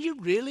 But can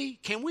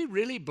we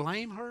really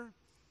blame her?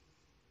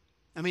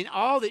 I mean,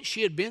 all that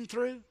she had been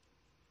through.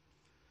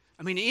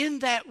 I mean, in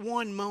that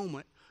one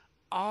moment,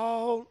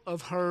 all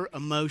of her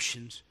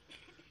emotions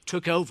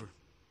took over.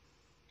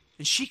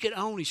 And she could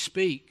only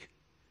speak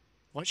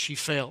what she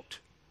felt.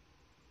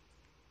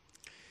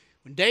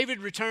 When David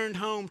returned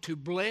home to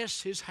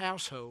bless his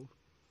household,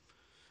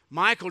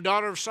 Michal,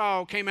 daughter of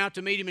Saul, came out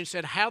to meet him and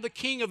said, "How the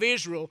king of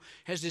Israel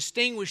has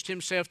distinguished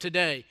himself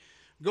today,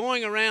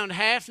 going around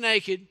half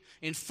naked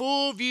in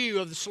full view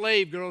of the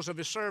slave girls of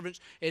his servants,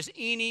 as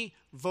any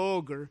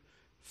vulgar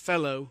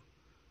fellow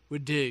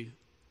would do."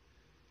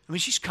 I mean,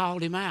 she's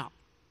called him out.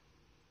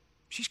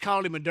 She's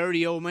called him a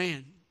dirty old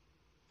man.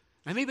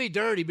 Now, he may be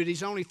dirty, but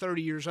he's only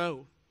 30 years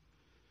old.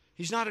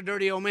 He's not a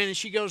dirty old man. And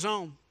she goes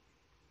on.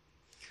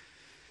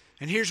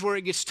 And here's where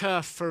it gets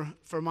tough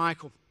for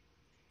Michal,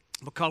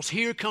 because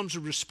here comes a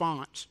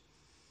response,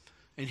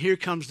 and here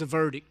comes the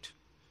verdict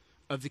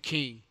of the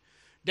king.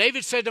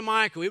 David said to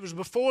Michal, "It was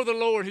before the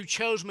Lord who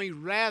chose me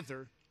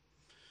rather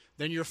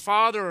than your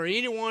father or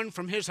anyone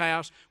from his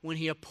house when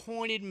he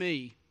appointed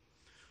me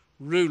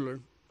ruler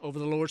over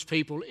the Lord's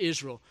people,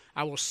 Israel.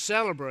 I will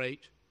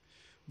celebrate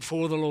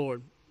before the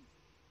Lord.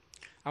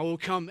 I will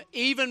come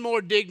even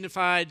more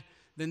dignified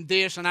than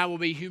this, and I will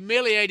be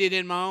humiliated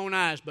in my own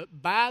eyes.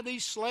 But by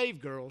these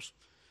slave girls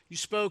you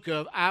spoke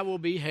of, I will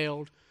be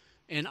held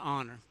in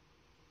honor."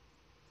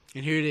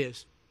 And here it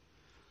is,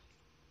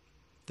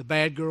 the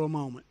bad girl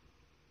moment.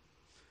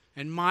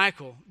 "And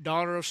Michal,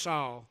 daughter of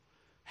Saul,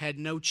 had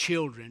no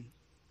children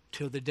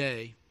till the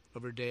day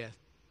of her death."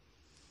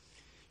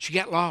 She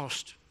got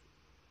lost.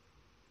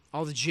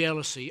 All the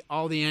jealousy,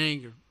 all the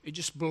anger, it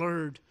just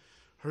blurred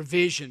her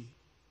vision.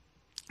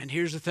 And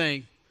here's the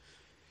thing.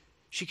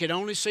 She could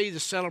only see the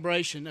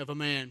celebration of a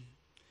man.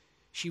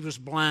 She was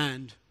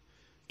blind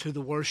to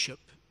the worship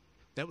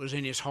that was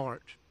in his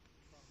heart.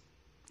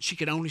 She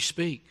could only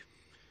speak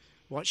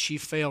what she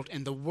felt.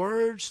 And the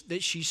words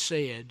that she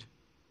said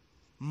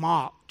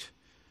mocked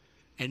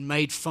and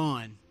made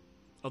fun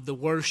of the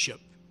worship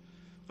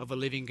of a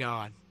living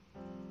God.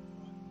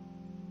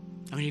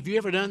 I mean, have you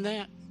ever done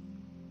that?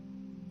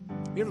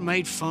 Have you ever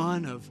made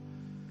fun of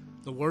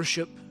the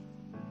worship?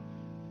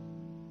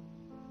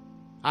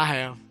 I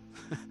have.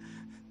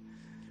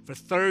 For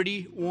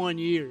 31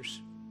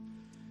 years,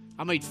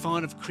 I made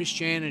fun of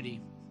Christianity.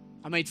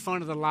 I made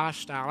fun of the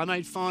lifestyle. I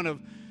made fun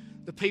of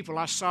the people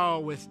I saw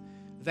with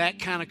that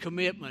kind of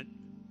commitment.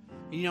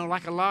 You know,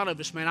 like a lot of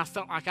us, man, I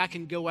felt like I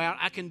can go out,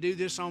 I can do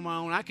this on my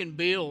own, I can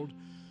build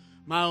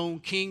my own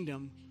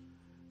kingdom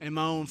and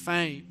my own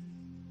fame.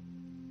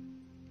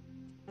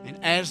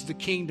 And as the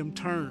kingdom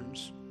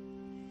turns,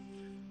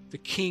 the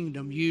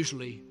kingdom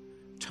usually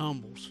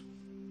tumbles.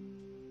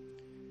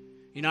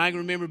 You know, I can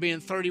remember being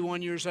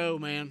 31 years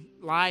old, man,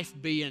 life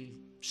being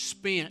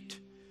spent,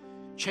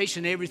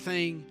 chasing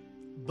everything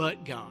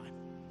but God.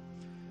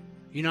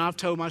 You know, I've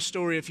told my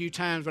story a few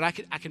times, but I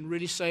can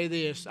really say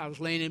this. I was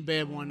laying in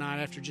bed one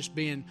night after just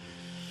being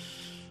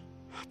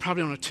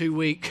probably on a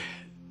 2-week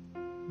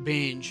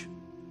binge,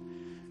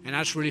 and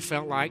I just really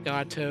felt like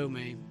God told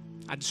me.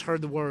 I just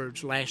heard the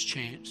words, last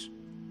chance.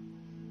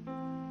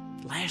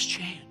 Last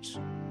chance.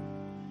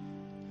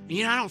 And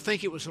you know, I don't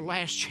think it was the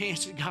last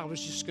chance that God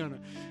was just going to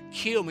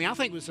kill me. I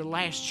think it was the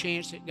last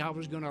chance that God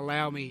was going to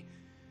allow me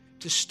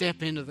to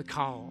step into the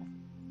call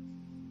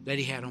that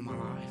He had on my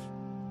life.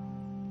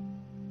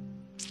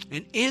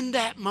 And in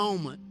that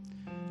moment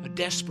of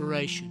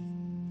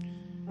desperation,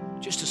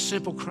 just a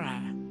simple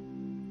cry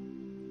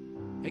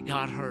that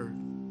God heard.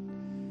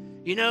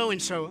 You know,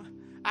 and so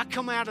I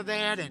come out of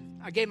that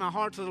and I gave my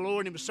heart to the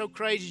Lord, and it was so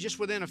crazy. Just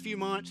within a few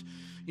months,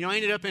 you know, I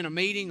ended up in a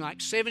meeting, like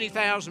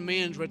 70,000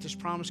 men were at this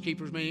Promise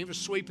Keepers meeting. It was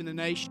sweeping the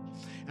nation.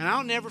 And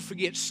I'll never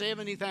forget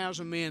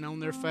 70,000 men on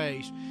their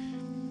face.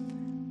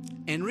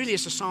 And really,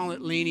 it's a song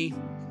that Lenny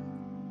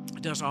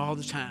does all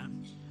the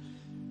time.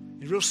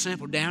 It's real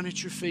simple. Down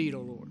at your feet, O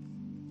Lord,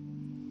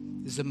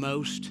 is the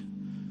most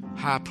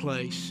high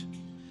place.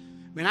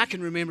 I mean, I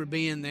can remember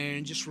being there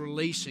and just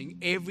releasing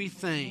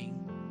everything,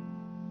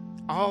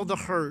 all the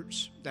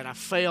hurts that I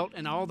felt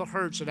and all the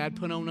hurts that I'd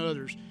put on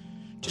others.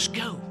 Just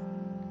go.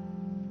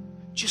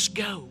 Just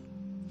go.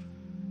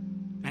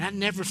 And I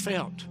never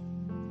felt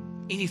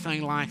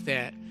anything like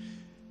that.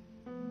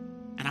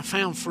 And I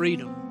found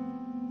freedom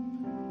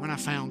when I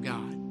found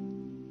God.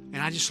 And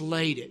I just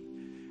laid it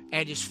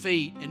at His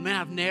feet. And man,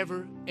 I've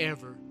never,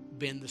 ever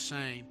been the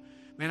same.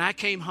 Man, I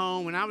came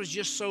home and I was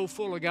just so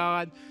full of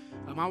God.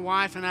 My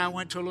wife and I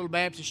went to a little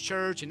Baptist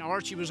church, and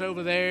Archie was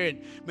over there.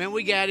 And man,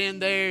 we got in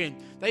there and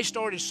they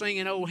started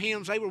singing old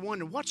hymns. They were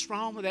wondering, what's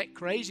wrong with that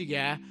crazy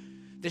guy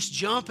that's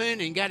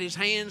jumping and got his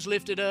hands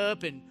lifted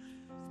up, and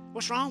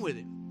what's wrong with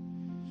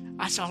him?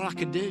 That's all I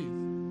could do.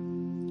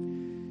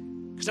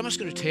 Because I'm just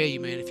going to tell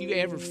you, man, if you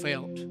ever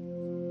felt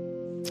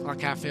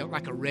like I felt,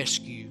 like a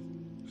rescue,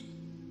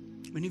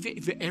 I mean, if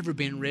you've ever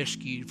been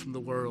rescued from the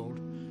world,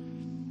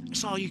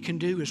 that's all you can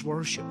do is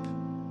worship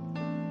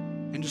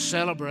and to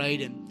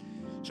celebrate. And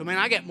so, man,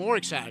 I got more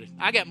excited.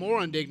 I got more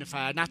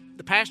undignified. And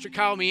the pastor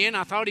called me in.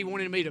 I thought he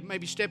wanted me to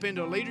maybe step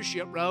into a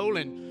leadership role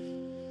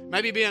and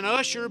maybe be an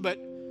usher, but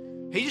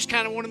he just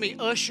kind of wanted me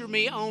to usher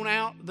me on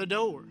out the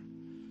door.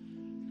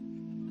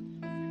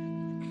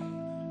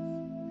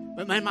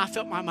 But man, I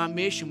felt like my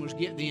mission was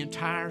get the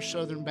entire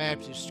Southern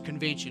Baptist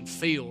Convention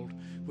filled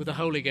with the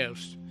Holy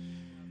Ghost.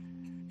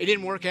 It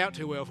didn't work out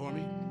too well for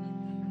me.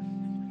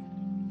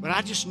 But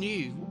I just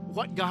knew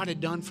what God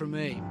had done for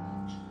me.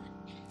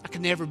 I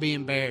could never be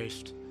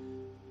embarrassed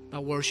by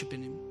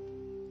worshiping Him.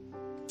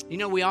 You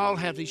know, we all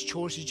have these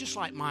choices, just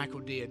like Michal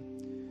did.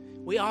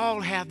 We all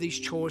have these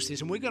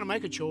choices, and we're going to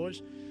make a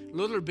choice.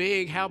 Little or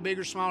big, how big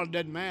or small, it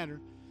doesn't matter.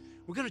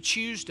 We're going to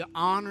choose to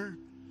honor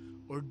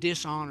or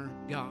dishonor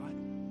God.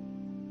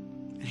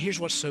 And here's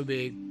what's so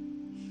big.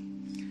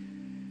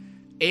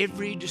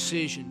 Every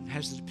decision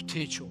has the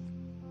potential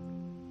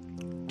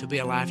to be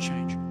a life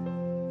changer.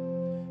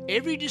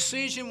 Every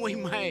decision we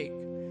make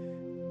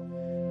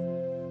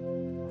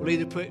will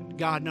either put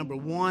God number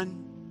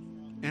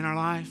one in our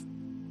life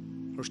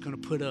or it's going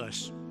to put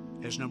us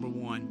as number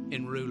one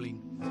in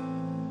ruling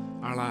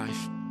our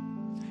life.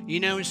 You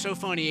know, it's so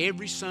funny.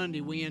 Every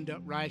Sunday we end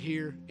up right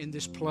here in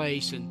this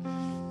place, and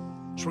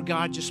it's where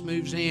God just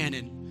moves in,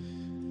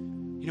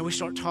 and, you know, we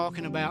start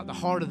talking about the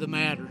heart of the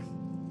matter.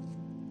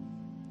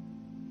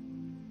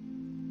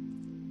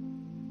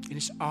 And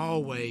it's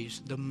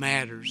always the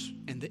matters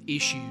and the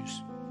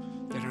issues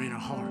that are in our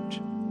heart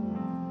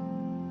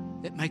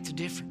that make the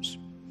difference.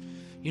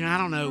 You know, I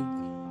don't know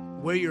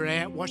where you're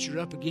at, what you're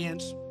up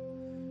against,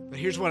 but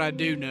here's what I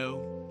do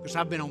know, because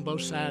I've been on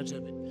both sides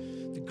of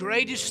it. The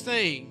greatest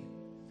thing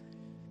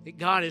that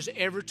God has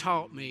ever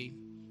taught me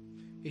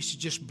is to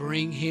just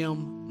bring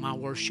Him my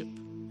worship.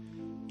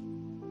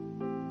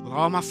 With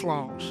all my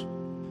flaws,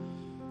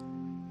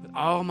 with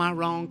all my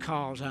wrong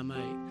calls I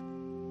make,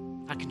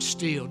 I can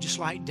still, just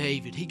like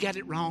David, he got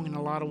it wrong in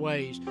a lot of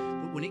ways,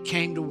 but when it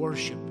came to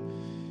worship,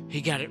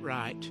 he got it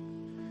right.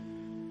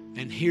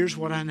 And here's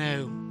what I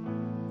know.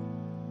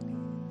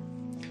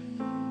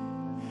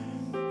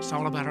 It's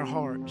all about our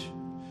heart.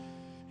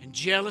 And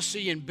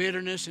jealousy and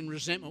bitterness and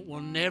resentment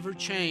will never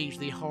change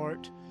the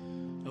heart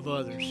of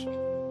others.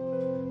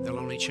 They'll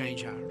only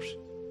change ours.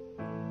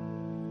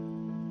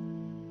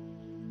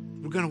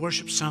 We're going to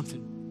worship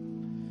something.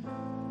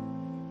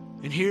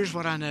 And here's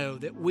what I know,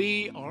 that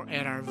we are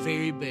at our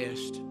very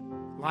best,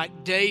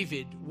 like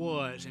David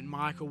was and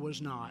Michael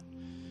was not,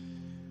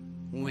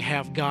 when we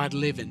have God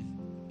living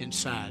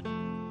inside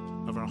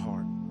of our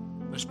heart.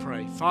 Let's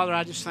pray. Father,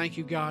 I just thank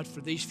you, God,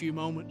 for these few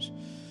moments.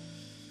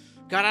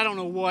 God, I don't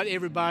know what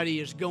everybody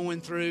is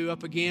going through,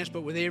 up against,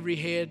 but with every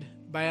head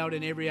bowed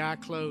and every eye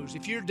closed,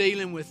 if you're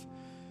dealing with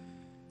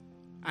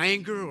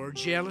anger or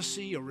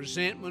jealousy or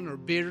resentment or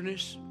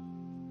bitterness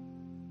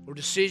or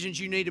decisions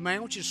you need to make, I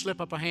want you to slip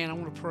up a hand. I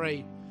want to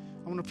pray.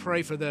 I want to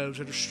pray for those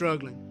that are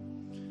struggling.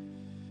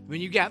 I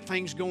mean, you got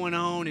things going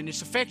on and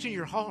it's affecting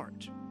your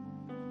heart.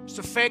 It's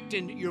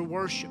affecting your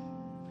worship.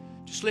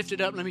 Just lift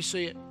it up. Let me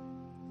see it.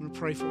 I'm going to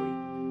pray for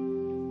you.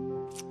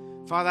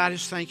 Father, I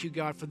just thank you,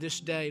 God, for this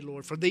day,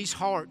 Lord, for these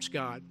hearts,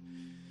 God,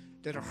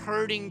 that are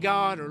hurting,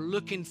 God, or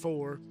looking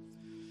for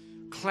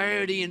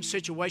clarity in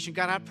situation.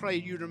 God, I pray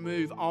you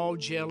remove all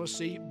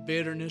jealousy,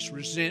 bitterness,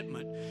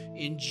 resentment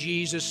in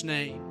Jesus'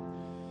 name.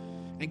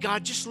 And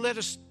God, just let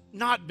us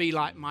not be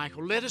like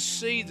Michael. Let us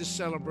see the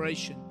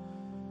celebration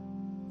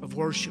of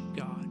worship,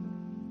 God.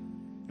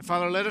 And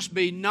Father, let us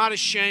be not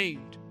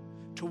ashamed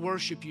to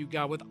worship you,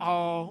 God, with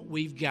all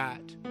we've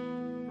got.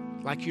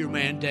 Like your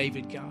man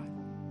David, God.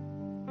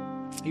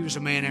 He was a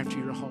man after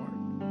your heart.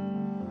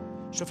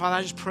 So, Father,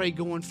 I just pray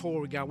going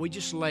forward, God, we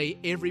just lay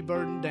every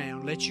burden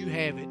down, let you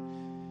have it,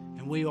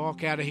 and we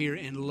walk out of here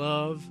in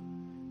love,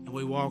 and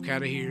we walk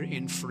out of here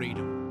in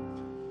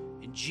freedom.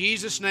 In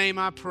Jesus' name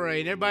I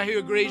pray. And everybody who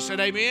agrees said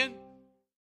amen.